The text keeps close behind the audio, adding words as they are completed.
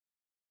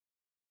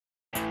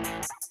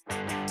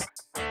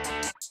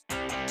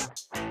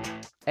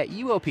At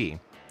UOP,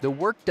 the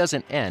work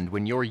doesn't end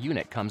when your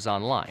unit comes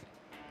online.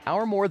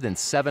 Our more than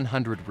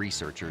 700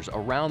 researchers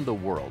around the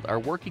world are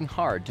working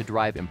hard to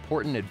drive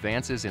important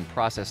advances in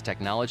process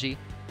technology,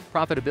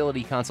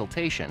 profitability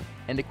consultation,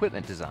 and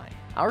equipment design.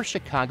 Our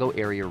Chicago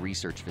area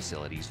research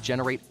facilities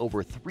generate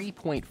over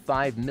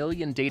 3.5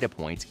 million data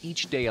points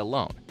each day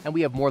alone, and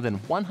we have more than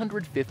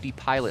 150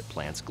 pilot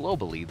plants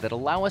globally that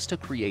allow us to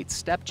create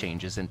step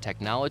changes in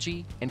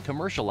technology and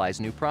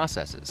commercialize new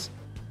processes.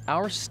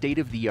 Our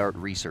state-of-the-art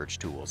research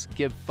tools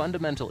give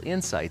fundamental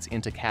insights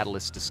into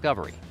catalyst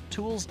discovery.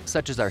 Tools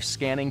such as our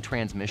scanning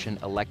transmission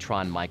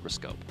electron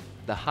microscope,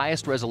 the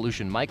highest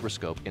resolution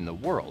microscope in the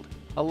world,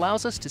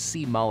 allows us to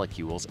see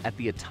molecules at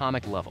the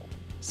atomic level,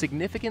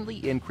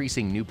 significantly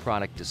increasing new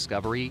product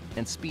discovery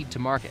and speed to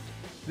market.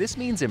 This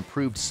means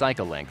improved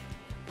cycle length,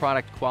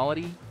 product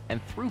quality, and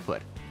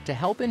throughput to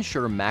help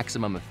ensure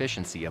maximum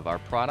efficiency of our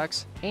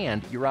products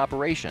and your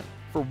operation.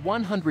 For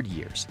 100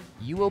 years,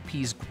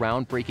 UOP's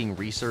groundbreaking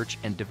research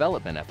and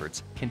development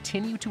efforts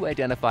continue to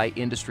identify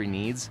industry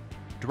needs,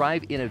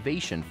 drive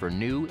innovation for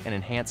new and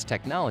enhanced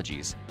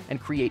technologies, and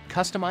create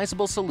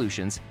customizable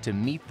solutions to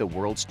meet the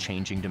world's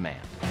changing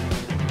demand.